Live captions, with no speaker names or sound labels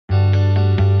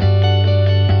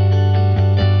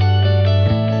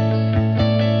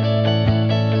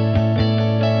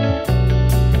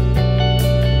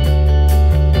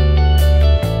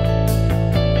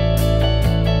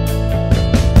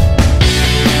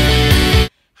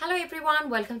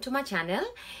everyone, welcome to my channel.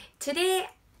 Today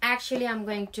actually I'm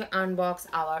going to unbox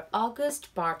our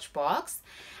August Birchbox,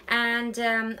 and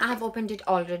I have opened it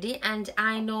already and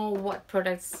I know what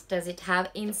products does it have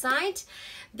inside.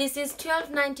 This is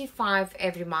 $12.95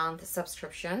 every month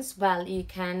subscriptions. Well, you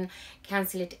can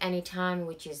cancel it anytime,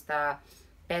 which is the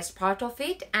best part of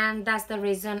it, and that's the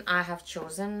reason I have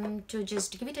chosen to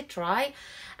just give it a try.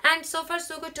 And so far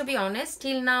so good, to be honest.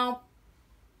 Till now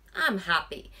I'm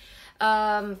happy.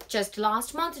 Just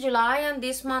last month July and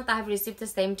this month I have received the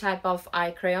same type of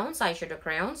eyeshadow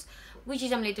crayons, which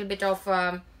is a little bit of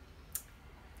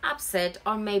upset,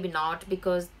 or maybe not,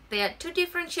 because they are two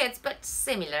different shades but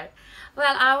similar.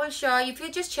 Well, I will show you. If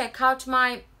you just check out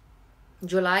my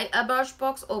July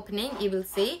Birchbox opening, you will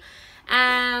see.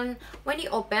 And when you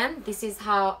open, this is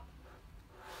how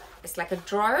it's like a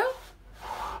drawer,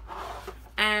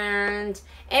 and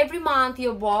every month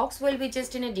your box will be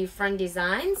just in a different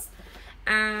designs.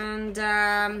 And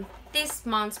this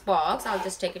month's box, I'll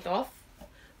just take it off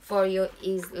for you,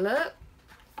 is look,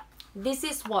 this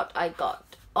is what I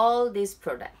got, all these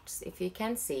products, if you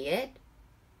can see it.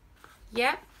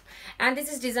 Yeah, and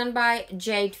this is designed by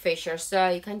Jade Fisher, so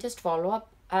you can just follow up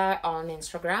on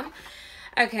Instagram.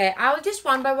 Okay, I will just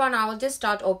one by one, I will just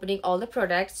start opening all the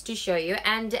products to show you.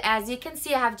 And as you can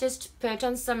see, I have just put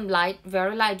on some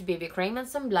very light BB cream and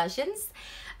some blushes.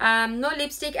 No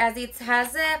lipstick, as it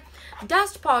has a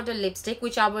dust powder lipstick,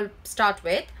 which I will start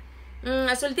with.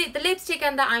 So the lipstick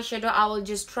and the eyeshadow, I will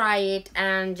just try it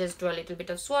and just do a little bit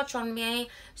of swatch on me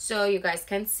so you guys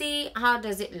can see how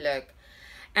does it look.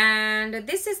 And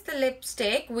this is the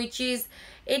lipstick, which is,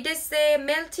 it is a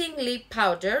melting lip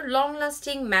powder, long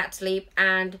lasting matte lip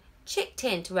and cheek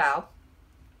tint. Well,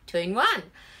 2-in-1.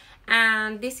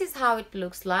 And this is how it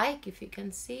looks like, if you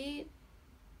can see.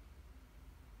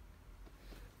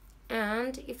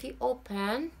 And if you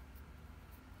open,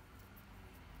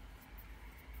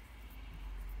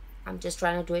 I'm just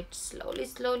trying to do it slowly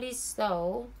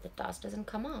so the dust doesn't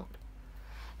come out.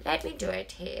 Let me do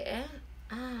it here.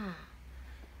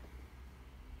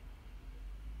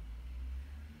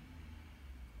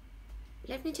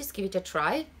 Let me just give it a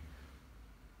try. You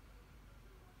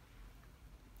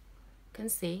can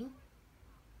see.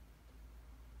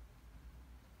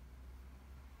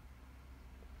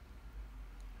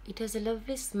 It has a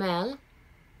lovely smell.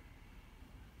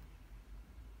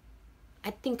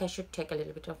 I think I should take a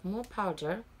little bit of more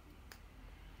powder.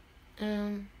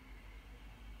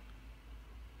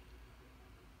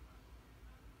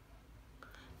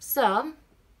 So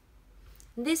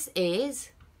this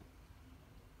is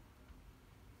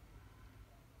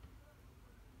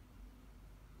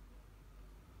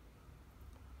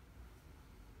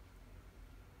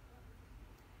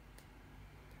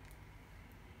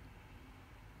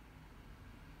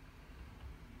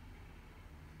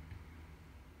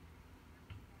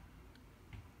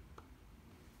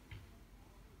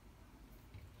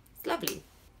lovely.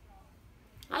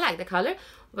 I like the color.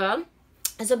 Well,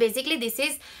 so basically this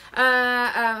is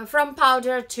from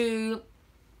powder to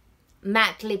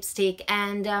matte lipstick,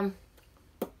 and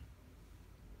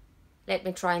let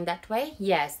me try in that way.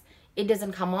 Yes, it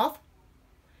doesn't come off,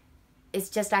 it's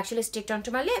just actually sticked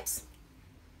onto my lips.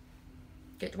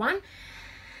 Good one.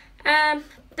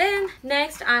 Then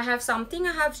next I have something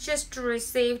I have just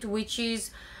received, which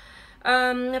is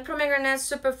pomegranate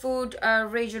superfood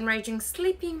regenerating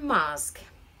sleeping mask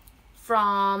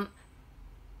from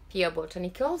Pure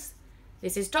Botanicals.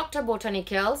 This is Dr.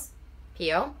 Botanicals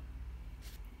Pure,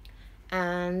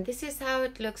 and this is how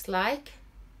it looks like.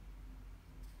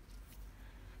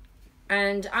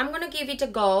 And I'm gonna give it a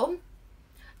go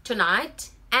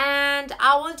tonight, and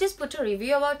I will just put a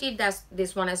review about it. That's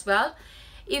this one as well.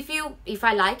 If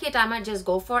I like it, I might just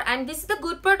go for. And this is the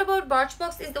good part about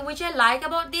Birchbox, is which I like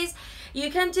about this. You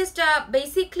can just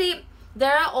basically,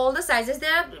 there are all the sizes.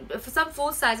 There are some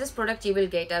full sizes product you will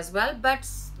get as well, but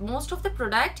most of the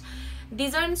product,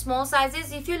 these are in small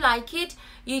sizes. If you like it,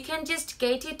 you can just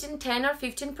get it in 10 or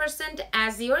 15%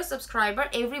 as your subscriber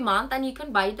every month, and you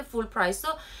can buy the full price.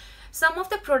 So some of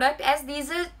the product, as these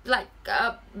are like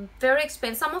very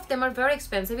expensive, some of them are very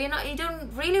expensive, you know, you don't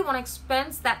really want to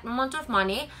expense that amount of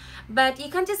money, but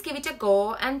you can just give it a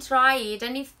go and try it.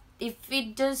 And if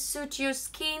it does suit your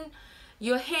skin,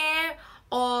 your hair,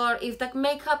 or if the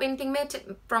makeup, anything made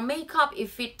from makeup,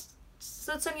 if it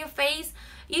suits on your face,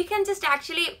 you can just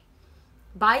actually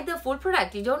buy the full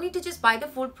product. You don't need to just buy the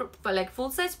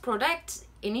full size product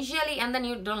initially, and then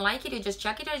you don't like it, you just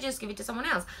chuck it or just give it to someone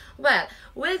else. Well,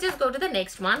 we'll just go to the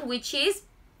next one, which is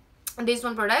this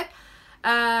one product,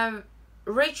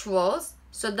 Rituals.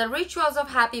 So the Rituals of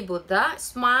Happy Buddha,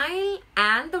 smile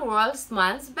and the world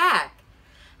smiles back.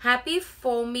 Happy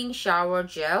Foaming Shower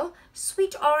Gel,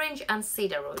 Sweet Orange and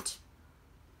Cedarwood.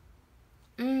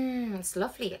 It's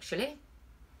lovely actually.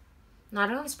 I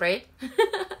don't want to spray it.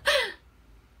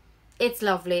 It's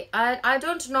lovely. I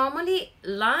don't normally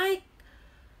like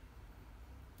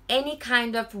any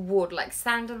kind of wood like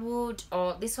sandalwood,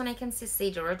 or this one I can see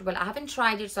cedarwood. Well, I haven't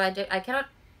tried it, so I cannot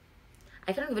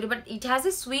give it, but it has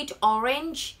a sweet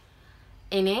orange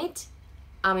in it.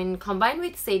 I mean, combined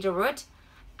with cedarwood,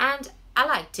 and I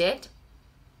liked it.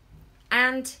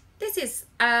 And this is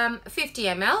 50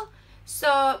 ml,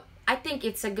 so I think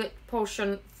it's a good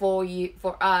portion for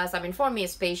us. I mean, for me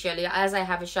especially, as I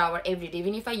have a shower every day.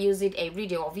 Even if I use it every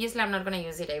day, obviously I'm not going to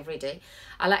use it every day.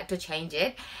 I like to change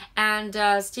it. And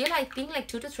still, I think like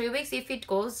 2 to 3 weeks, if it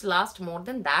goes last more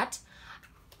than that,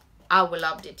 I will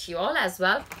update it to you all as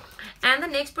well. And the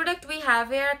next product we have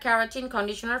here, Keratin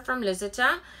Conditioner from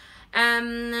Lizetta.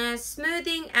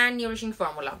 Smoothing and nourishing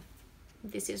formula.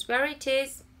 This is where it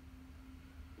is.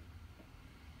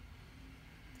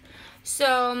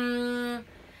 So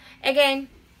again,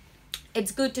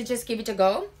 it's good to just give it a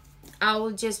go. I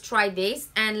will just try this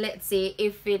and let's see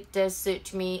if it does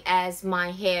suit me, as my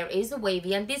hair is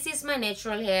wavy and this is my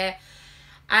natural hair.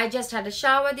 I just had a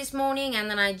shower this morning and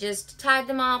then I just tied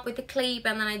them up with a clip,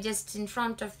 and then I just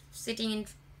sitting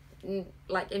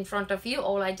in front of you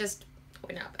all, I just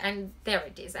open up and there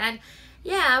it is. And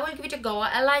yeah, I will give it a go.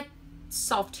 I like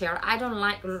soft hair. I don't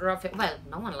like rough hair. Well,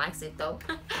 no one likes it though.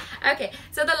 Okay,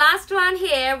 so the last one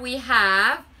here we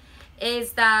have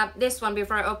is this one.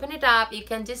 Before I open it up, you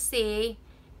can just see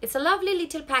it's a lovely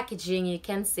little packaging. You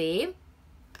can see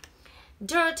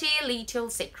Dirty Little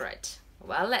Secret.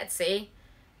 Well, let's see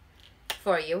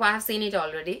for you. I have seen it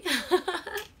already.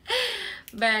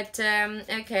 But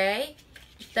okay,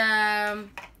 the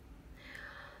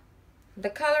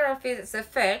color of it is a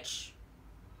Fetch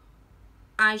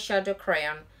eyeshadow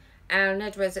crayon, and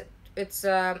it's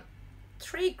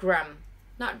 3 gram,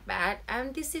 not bad.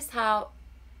 And this is how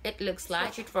it looks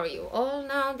like. It for you all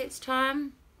now this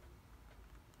time.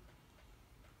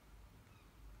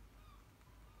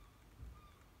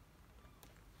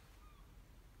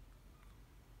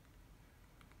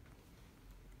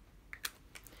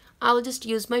 I'll just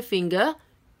use my finger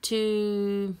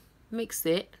to mix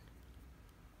it.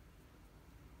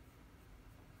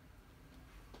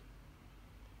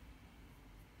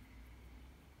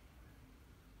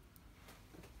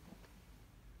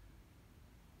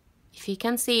 If you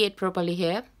can see it properly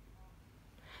here,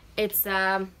 it's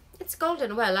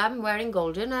golden. Well, I'm wearing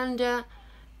golden and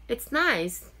it's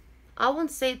nice. I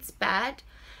won't say it's bad.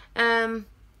 The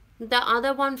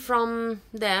other one from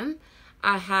them,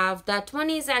 I have, that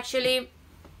one is actually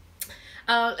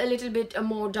a little bit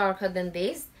more darker than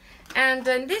this. And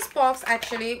in this box,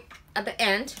 actually at the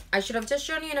end, I should have just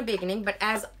shown you in the beginning, but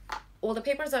as all the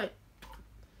papers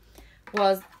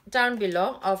was down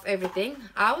below of everything,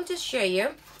 I will just show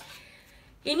you.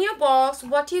 In your box,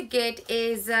 what you get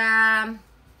is a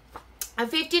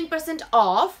 15%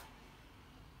 off.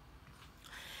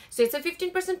 So it's a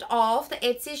 15% off the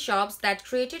Etsy shops that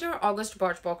created our August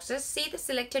Birchboxes. See the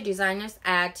selected designers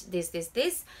at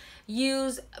this.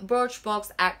 Use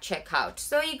Birchbox at checkout.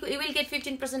 So you will get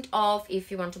 15% off if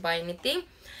you want to buy anything.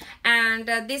 And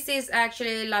this is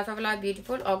actually Life of Life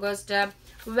Beautiful August,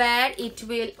 where it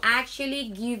will actually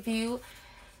give you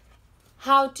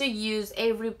how to use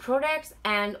every product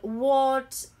and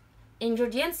what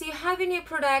ingredients you have in your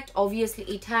product. Obviously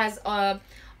it has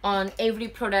on every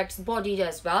product's body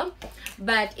as well,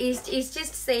 but it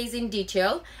just says in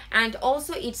detail, and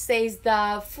also it says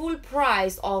the full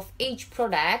price of each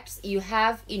product you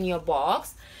have in your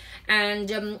box.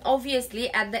 And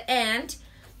obviously at the end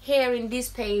here in this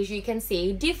page, you can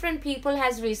see different people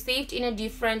has received in a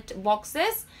different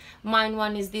boxes. Mine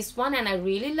one is this one, and I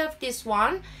really love this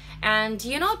one. And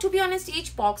you know, to be honest,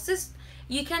 each boxes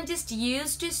you can just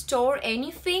use to store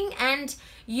anything, and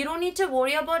you don't need to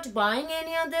worry about buying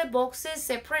any other boxes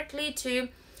separately to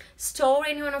store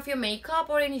any one of your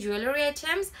makeup or any jewelry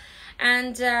items.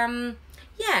 And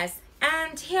yes,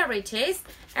 and here it is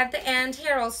at the end.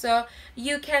 Here also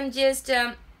you can just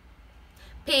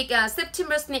pick a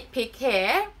September sneak peek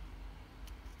here.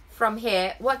 From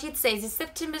here, what it says is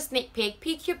September sneak peek,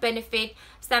 pick your benefit,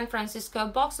 San Francisco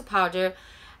box of powder,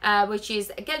 which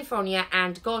is California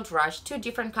and Gold Rush, 2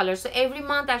 different colors. So every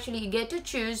month actually you get to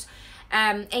choose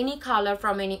any color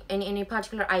from any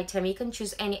particular item. You can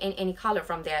choose any color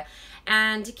from there,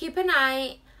 and keep an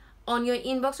eye on your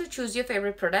inbox to choose your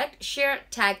favorite product. Share,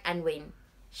 tag and win.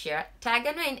 Share, tag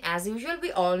and win. As usual,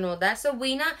 we all know that. So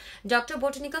winner, Dr.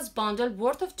 Botanicals bundle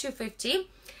worth of $250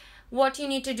 what you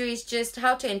need to do is just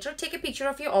how to enter. Take a picture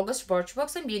of your August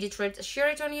Birchbox and beauty threads, share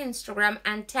it on your Instagram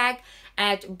and tag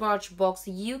at Birchbox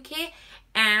UK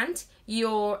and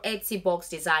your Etsy box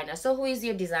designer. So who is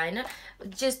your designer?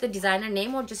 Just the designer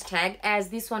name, or just tag, as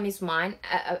this one is mine.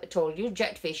 I told you,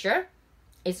 Jet Fisher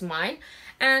is mine.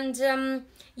 And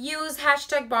use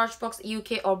hashtag Birchbox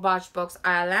UK or Birchbox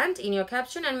Ireland in your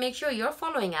caption, and make sure you're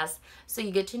following us so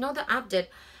you get to know the update.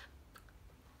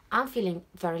 I'm feeling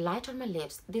very light on my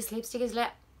lips. This lipstick is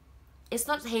like, it's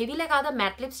not heavy like other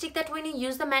matte lipstick, that when you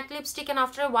use the matte lipstick and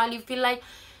after a while you feel like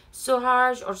so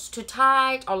harsh or too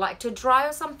tight or like too dry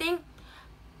or something.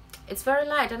 It's very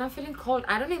light and I'm feeling cold.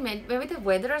 I don't know, maybe the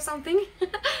weather or something.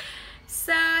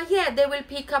 So yeah, they will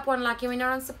pick up one lucky winner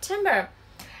on September.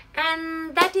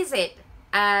 And that is it.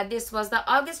 This was the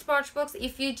August Birchbox.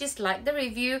 If you just like the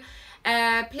review,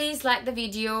 please like the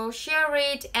video, share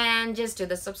it, and just do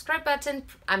the subscribe button.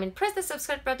 Press the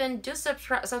subscribe button, do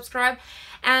subscribe,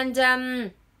 and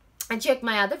check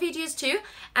my other videos too.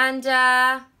 And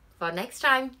for next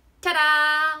time,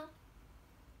 ta-da!